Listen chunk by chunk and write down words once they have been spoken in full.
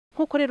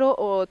nkuko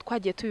rero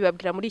twagiye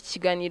tubibabwira muri iki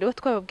kiganiro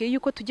twababwiye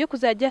yuko tugiye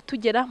kuzajya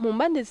tugera mu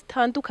mbande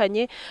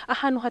zitandukanye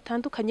ahantu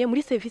hatandukanye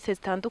muri services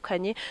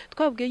zitandukanye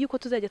twababwiye yuko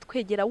tuzajya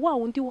twegera wa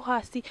wundi wo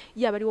hasi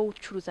yaba ari wowe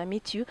ucuruza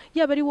mitiyu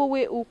yaba ari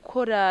wowe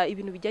ukora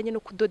ibintu bijyanye no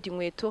kudoda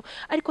inkweto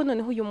ariko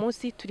noneho uyu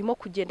munsi turimo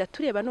kugenda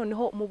tureba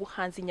noneho mu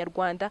buhanzi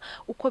nyarwanda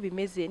uko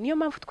bimeze niyo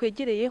mpamvu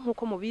twegereye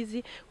nkuko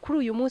mubizi kuri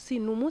uyu munsi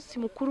ni umunsi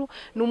mukuru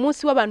ni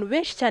umunsi w'abantu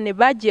benshi cyane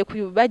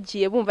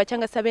bagiye bumva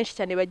cyangwa se benshi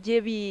cyane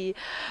bagiye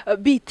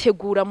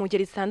bitegura mu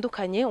ngeri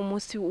zitandukanye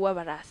umunsi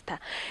w'abarasta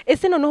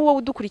ese noneho wowe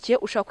udukurikiye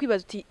ushaka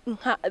kwibaza uti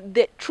nka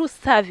the true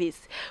service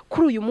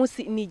kuri uyu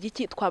munsi ni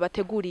igiki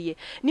twabateguriye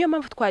niyo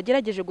mpamvu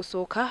twagerageje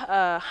gusohoka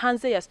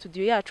hanze ya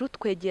studio yacu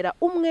twegera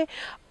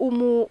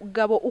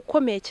umugabo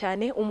ukomeye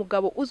cyane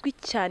umugabo uzwi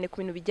cyane ku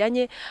bintu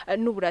bijyanye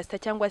n'uburasta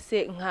cyangwa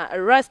se nka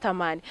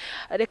Rastaman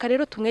reka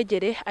rero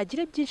tumwegere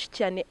agire byinshi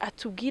cyane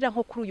atubwira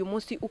nko kuri uyu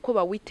munsi uko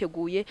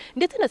bawiteguye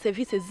ndetse na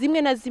service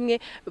zimwe na zimwe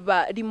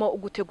barimo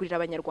gutegurira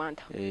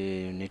abanyarwanda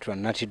nitwa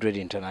Nati Dread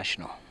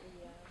International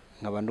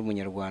nk'abandi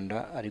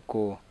umunyarwanda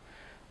ariko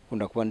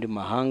kunda kuba ndi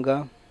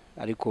mahanga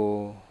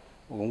ariko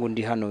ubu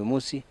ndi hano uyu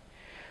munsi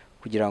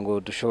kugira ngo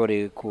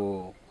dushobore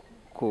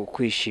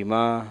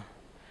kwishima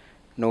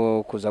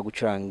no kuza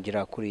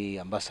gucurangira kuri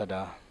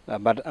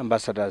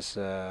ambassadors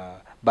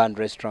band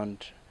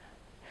restaurant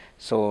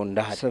so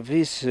ndaha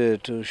service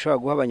tushobora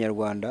guha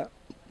abanyarwanda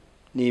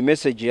ni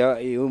message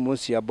y'uyu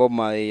munsi ya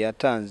Boma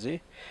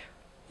yatanze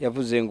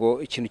yavuze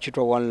ngo ikintu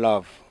cyitwa one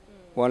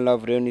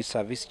love rero ni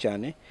service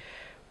cyane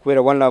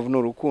kubera one love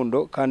no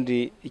rukundo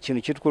kandi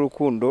ikintu cyitwa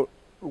urukundo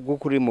rwo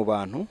kuri mu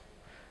bantu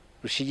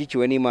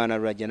rushigikiwe n'Imana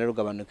ruragenda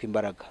rugabanuka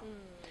imbaraga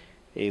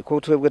ko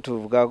twebwe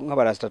tuvuga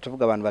nk'abarasta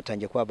tuvuga abantu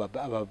batangiye kwa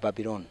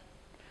Babylon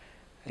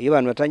iyo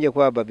abantu batangiye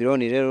kwa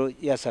Babylon rero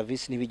ya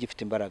service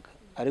ntibigifite imbaraga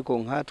ariko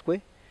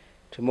nkatwe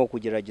turimo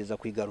kugerageza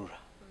kwigarura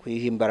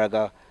kwiha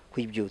imbaraga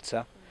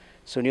kwibyutsa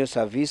so niyo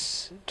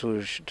service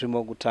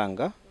turimo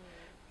gutanga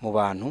mu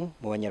bantu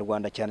mu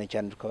banyarwanda cyane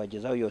cyane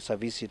tukabagezaho iyo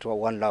service yitwa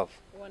one love.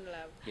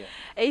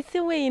 Ese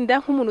wenda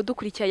nk'umuntu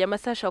dukurikiye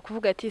amasasha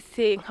kuvuga ati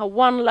se nka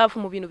one love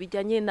mu bintu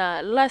bijyanye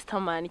na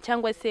Rastaman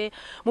cyangwa se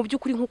mu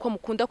byukuri nkuko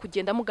mukunda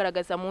kugenda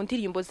mugaragaza mu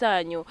ndirimbo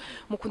zanyu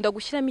mukunda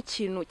gushyiramo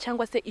ikintu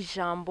cyangwa se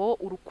ijambo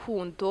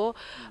urukundo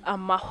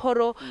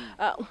amahoro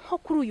nko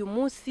kuri uyu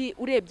munsi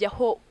urebye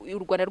aho u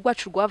Rwanda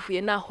rwacu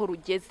rwavuye naho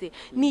rugeze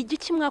ni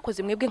igiki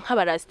mwakoze mwebwe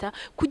nk'abarasta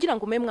kugira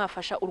ngo mwe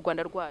mwafasha u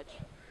Rwanda rwacu?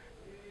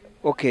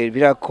 Okay,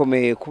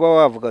 birakomeye kuba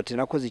wavuga ati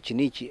nakoze iki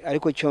niki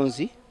ariko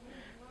cyonzi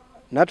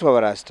natwe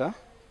abarasta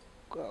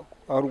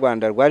aho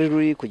Rwanda rwari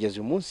ruri kugeza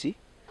uyu munsi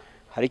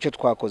hari icyo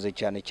twakoze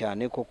cyane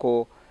cyane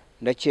koko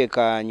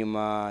ndakeka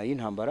nyuma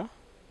y'intambara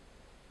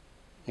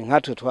ni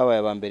nkatwe twabaye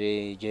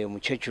abambere igihe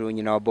umukecuru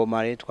nyina wa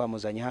Bomare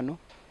twamuzanye hano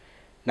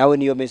nawe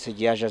niyo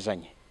message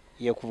yajazanye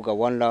yo kuvuga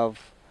one love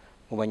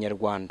mu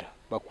banyarwanda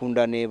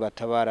bakundane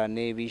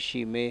batabarane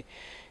bishime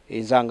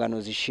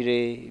inzangano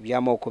zishire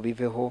ibyamoko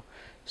biveho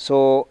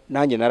so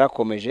nanjye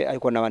narakomeje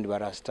ariko nabandi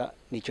barasta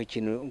nicyo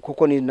kintu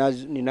kuko ni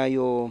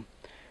nayo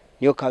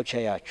niyo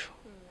culture yacu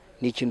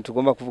ni ikintu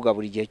tugomba kuvuga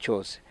buri gihe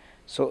cyose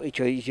so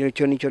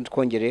icyo nicyo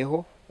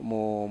twongereho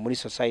muri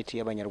society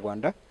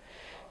y'abanyarwanda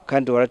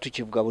kandi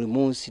waratukivuga buri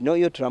munsi no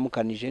iyo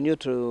turamukanije niyo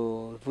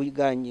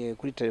tuvuganye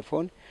kuri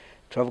telefone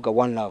turavuga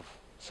one love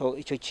so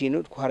icyo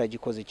kintu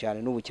twaragikoze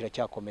cyane n'ubu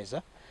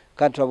kiracyakomeza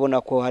kandi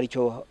turabona ko hari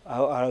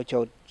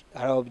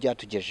aho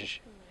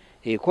byatugejeje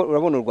ko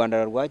urabona u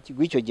Rwanda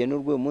rw'icyo gihe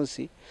n'urw'uyu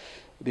munsi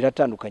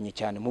biratandukanye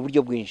cyane mu buryo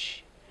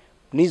bwinshi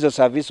nizo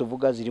service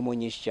uvuga zirimo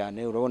nyinshi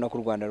cyane urabona ko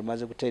u Rwanda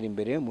rumaze gutera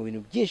imbere mu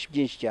bintu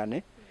byinshi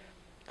cyane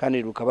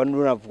kandi rukaba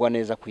runavugwa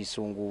neza ku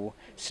isungu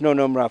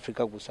sinone muri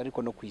Afrika gusa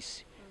ariko no ku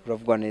isi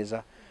ruravugwa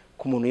neza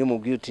ku muntu yo mu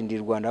bwiyuti ndi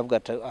Rwanda avuga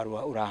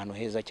uri ahantu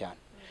heza cyane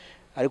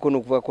ariko no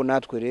kuvuga ko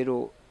natwe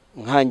rero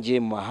nkanjye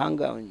mu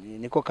mahanga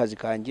niko kazi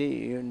kanjye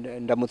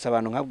ndamutse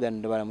abantu nkabwa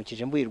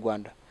ndabaramukije mbuye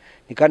Rwanda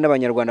ni kandi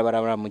abanyarwanda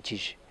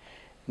barabaramukije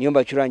niyo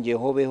mbacurangiye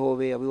hobe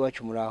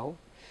abiwacu muraho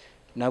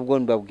nabwo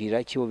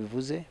mbabwira kibo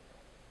bivuze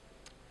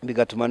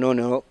bigatuma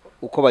noneho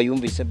uko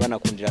bayumvise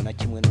banakundirana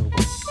kimwe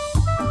n'urwo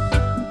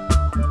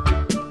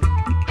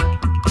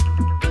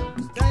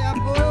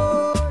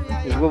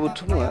ubwo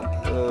butumwa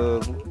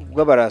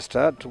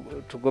bw'abarasta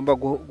tugomba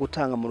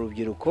gutanga mu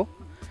rubyiruko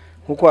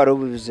nkuko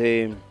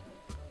warubivuze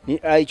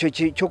icyo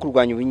cyo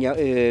kurwanya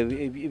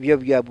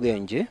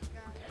ibiyobyabwenge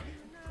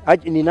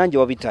ni nanjye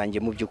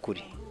wabitangiye mu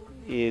by'ukuri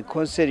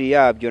konseri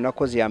yabyo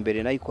nakoze ya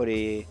mbere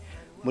nayikoreye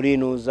muri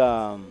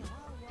Nuza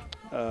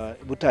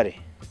Butare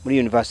muri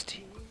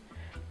university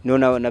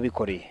none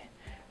nabikoreye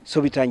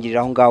so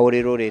bitangirira aho ngaho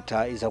rero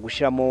leta iza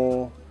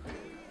gushiramo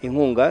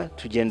inkunga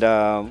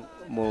tugenda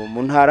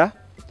mu ntara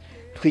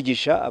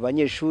twigisha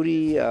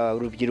abanyeshuri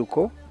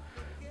urubyiruko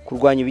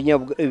kurwanya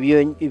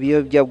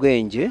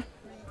ibiyobyabwenge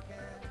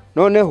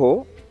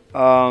noneho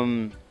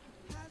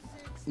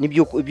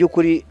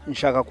iby'ukuri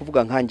nshaka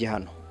kuvuga nkanjye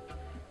hano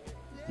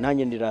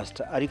nanjye ndi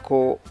rasta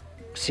ariko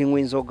sinywa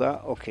inzoga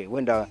okay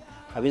wenda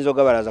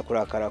abinzoga baraza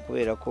kurakara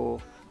kubera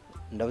ko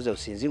ndavuze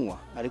usinzinywa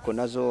ariko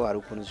nazo hari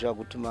ukuntu zishobora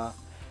gutuma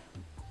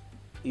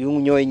iyo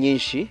unyoye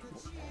nyinshi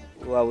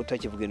waba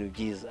utakivuga ibintu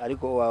byiza,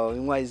 ariko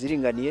wanywa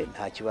iziringaniye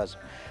nta kibazo.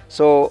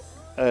 So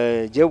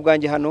jewe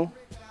ubwanjye hano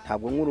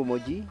ntabwo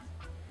nk'urumogi,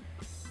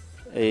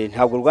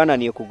 ntabwo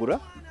rwananiye kugura,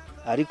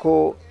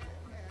 ariko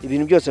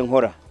ibintu byose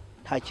nkora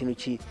nta kintu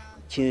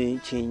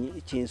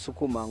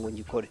kinsukuma ngo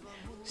ngikore.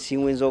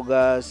 Sinywa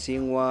inzoga,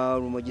 sinywa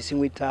urumogi,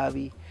 sinywa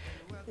itabi,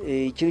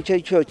 ikintu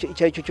icyo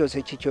ari cyo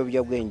cyose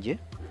cy'ikiyobyabwenge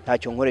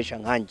ntacyo nkoresha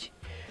nkanjye.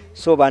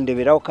 So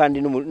bandeberaho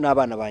kandi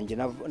n'abana banjye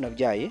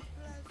nabyaye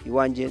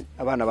iwanjye,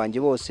 abana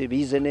banjye bose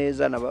bize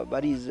neza,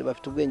 barize,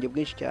 bafite ubwenge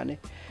bwinshi cyane,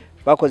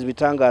 bakoze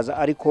ibitangaza,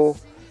 ariko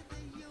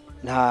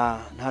nta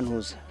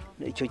ntuza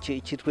icyo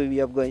cyitwa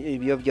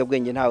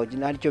ibiyobyabwenge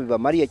nta cyo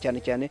bibamariye, cyane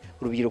cyane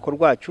urubyiruko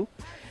rwacu.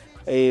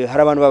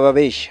 Hari abantu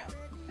bababeshya,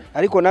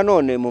 ariko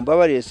nanone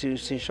mumbabarire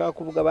sinshaka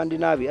kuvuga abandi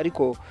nabi,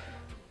 ariko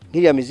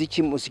nk'iriya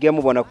miziki musigaye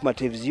mubona ku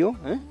mateleviziyo,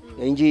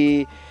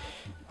 ngi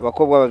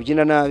abakobwa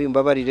babyina nabi,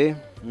 mbabarire,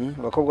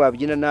 abakobwa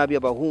babyina nabi,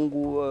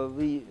 abahungu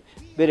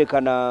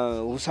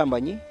berekana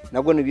ubusambanyi,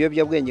 nabwo ni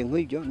ibiyobyabwenge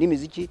nk'ibyo.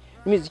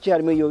 n'imiziki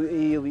harimo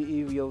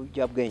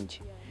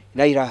ibiyobyabwenge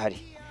nayo irahari.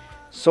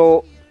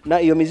 So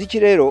iyo miziki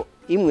rero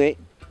imwe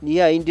ni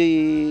ya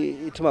indi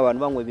ituma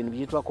abantu banywa ibintu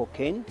byitwa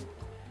cocaine.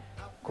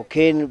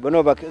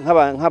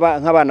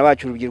 Nk'abana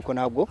bacu urubyiruko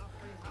ntabwo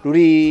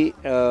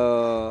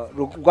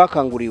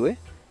rwakanguriwe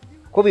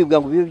ko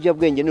bibwa ngo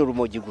ibiyobyabwenge ni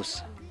urumogi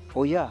gusa.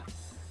 Oya,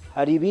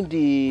 hari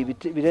ibindi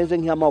birenze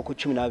nk'amoko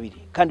 12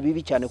 kandi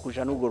bibi cyane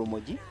kurusha n'urwo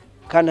rumogi,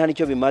 kandi nta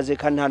nicyo bimaze,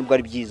 kandi nta nubwo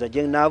ari byiza.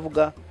 Je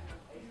navuga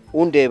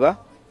undeba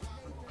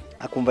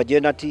akumva je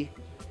nati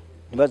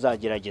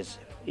ntibazagerageza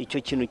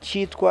icyo kintu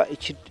cyitwa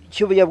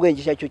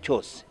icy'ubuyobyabwenge cyacyo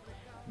cyose,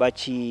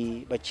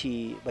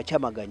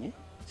 bacyamaganye,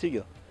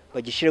 sibyo,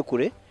 bagishire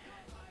kure,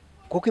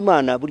 kuko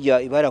Imana burya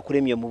iba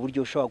yarakuremye mu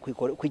buryo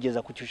ushobora kwigeza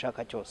ku cyo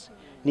ushaka cyose.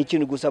 Ni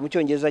ikintu gusa mu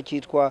cyongereza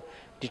cyitwa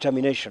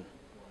determination.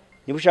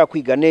 Niba ushaka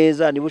kwiga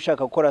neza, niba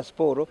ushaka gukora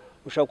siporo,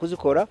 ushaka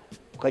kuzikora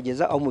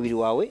ukageza aho umubiri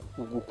wawe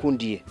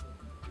ugukundiye.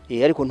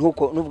 Ariko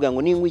ntuvuga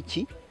ngo ninywa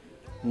iki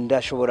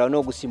ndashobora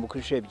no gusimbuka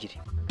inshuro ebyiri.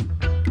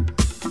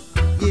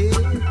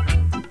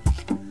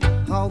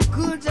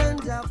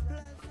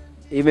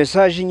 Iyi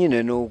message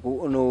nyine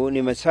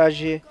ni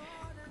message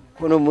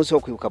kuno munsi wo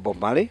kwibuka Bob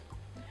Marley.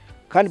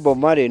 Kandi Bob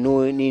Marley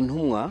ni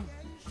intumwa,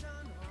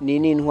 ni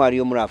intwari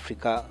yo muri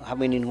Afrika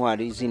hamwe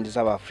n'intwari izindi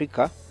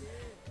z'Abafrika.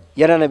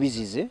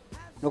 Yaranabizize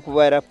no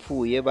kuba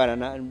yarapfuye,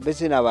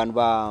 mbese n'abantu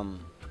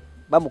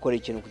bamukoreye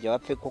ikintu kujya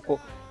bapfe, koko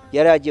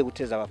yari agiye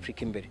guteza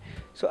Abafrika imbere.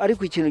 So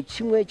ariko ikintu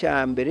kimwe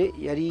cya mbere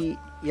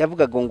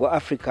yavugaga ngo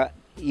Afrika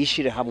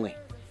yishire hamwe,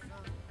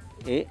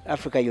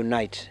 Africa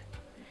Unite.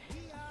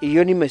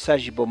 Iyo ni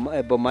message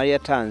Bob Marley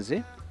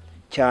yatanze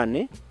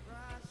cyane,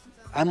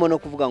 harimo no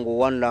kuvuga ngo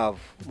one love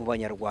mu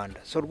Banyarwanda.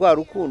 So rwa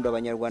rukundo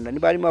Abanyarwanda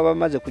nibarimo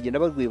bamaze kugenda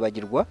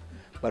barwibagirwa,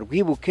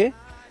 barwibuke.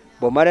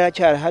 Bob Marley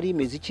yacyahari,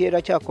 imiziki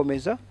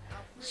yaracyakomeza.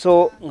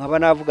 So nkaba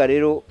navuga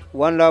rero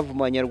one love mu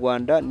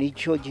Banyarwanda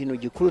nicyo kintu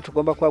gikuru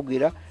tugomba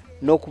kwabwira,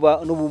 no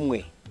kuba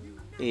n'ubumwe,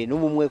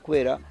 n'ubumwe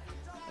kubera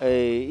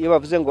iyo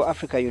bavuze ngo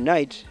Africa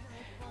Unite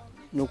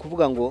ni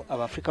ukuvuga ngo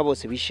Abafrika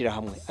bose bishira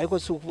hamwe, ariko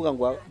si ukuvuga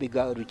ngo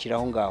bigarukira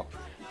aho ngaho.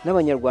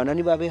 N'Abanyarwanda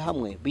nibabe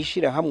hamwe,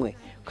 bishira hamwe,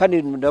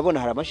 kandi ndabona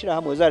hari amashira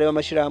hamwe, zareba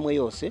amashira hamwe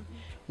yose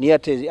ni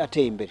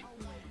ateye imbere.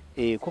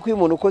 Kuko iyo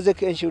umuntu ukoze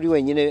kenshi uri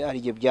wenyine ari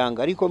giye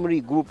byanga, ariko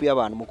muri group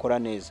y'abantu mukora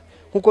neza.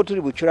 Nkuko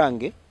turi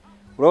bucurange,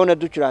 urabona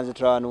ducuranze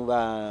turi abantu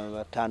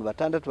 5,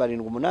 6, 7,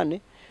 8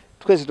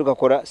 twese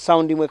tugakora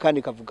sound imwe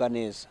kandi kavuga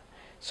neza.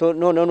 So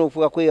no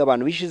uvuga ko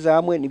abantu bishiza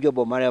hamwe, nibyo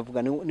Bob Marley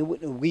yavuga, ni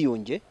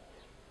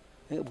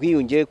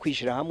ubwiyunge,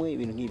 kwishira hamwe,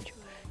 ibintu nk'ibyo.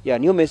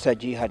 Niyo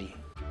message ihari.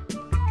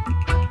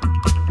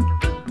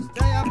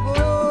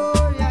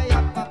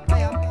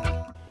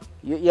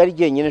 Yari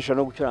genyine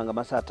nshobora no gucuranga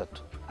amasaha 3,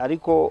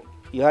 ariko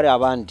iyo hari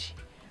abandi,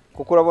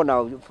 kuko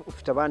urabona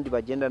ufite abandi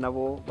bagenda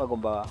nabo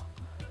bagomba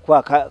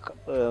kwaka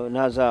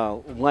naza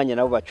umwanya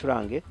nabo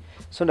bacurange.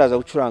 So ndaza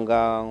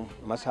gucuranga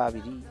amasaha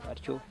 2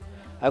 atyo,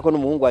 ariko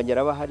n'umuhungu wanjye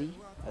araba hari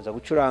aza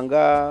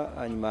gucuranga,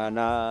 hanyuma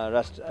na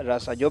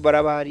Rasa Job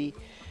araba hari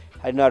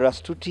na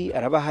Rastuti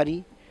araba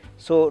hari.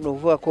 So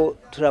nuvuga ko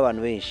turi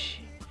abantu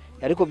benshi,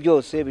 ariko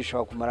byose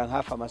bishobora kumara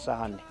hafi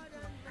amasaha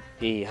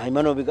 4.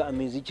 Hanyuma no biga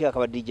imiziki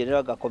akaba DJ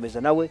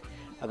agakomeza nawe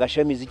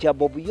agashira imiziki ya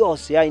Bob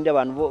yose yindi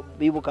abantu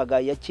bibukaga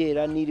ya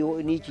kera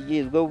n'iki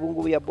gizwe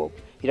ubungubu ya Bob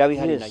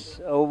irabihari nayo.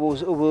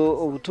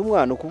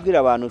 Ubutumwa no kubwira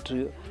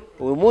abantu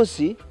uyu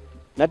munsi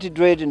Nati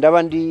Dread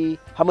ndabandi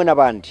hamwe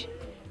n'abandi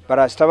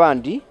barasta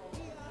bandi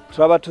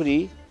turaba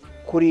turi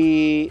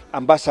kuri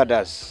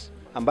ambassadors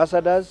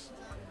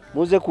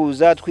muze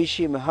kuza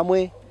twishime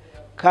hamwe,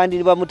 kandi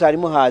niba mutari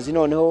muhazi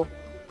noneho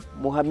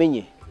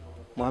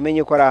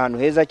muhamenye ko ari ahantu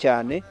heza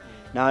cyane,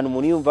 na hano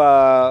umuntu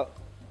yumva.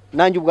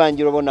 Nanjye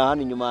ubwanjye urabona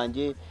hano inyuma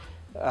yanjye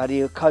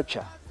hari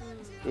culture,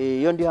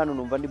 iyo ndi hano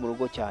numva ndi mu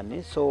rugo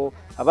cyane. So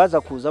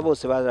abaza kuza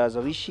bose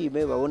bazaza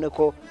bishime, babone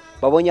ko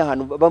babonye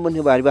ahantu bamwe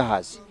ntibari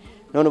bahazi,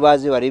 none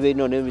bazi barebe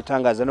none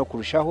bitangaza no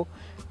kurushaho.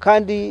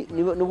 Kandi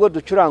nubwo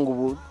ducuranga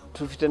ubu,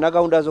 tufite na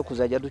gahunda zo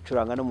kuzajya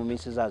ducuranga no mu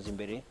minsi zaza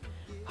imbere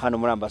hano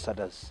muri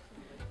ambassadors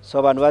so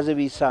abantu baze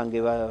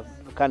bisange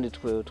kandi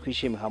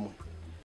twishime hamwe.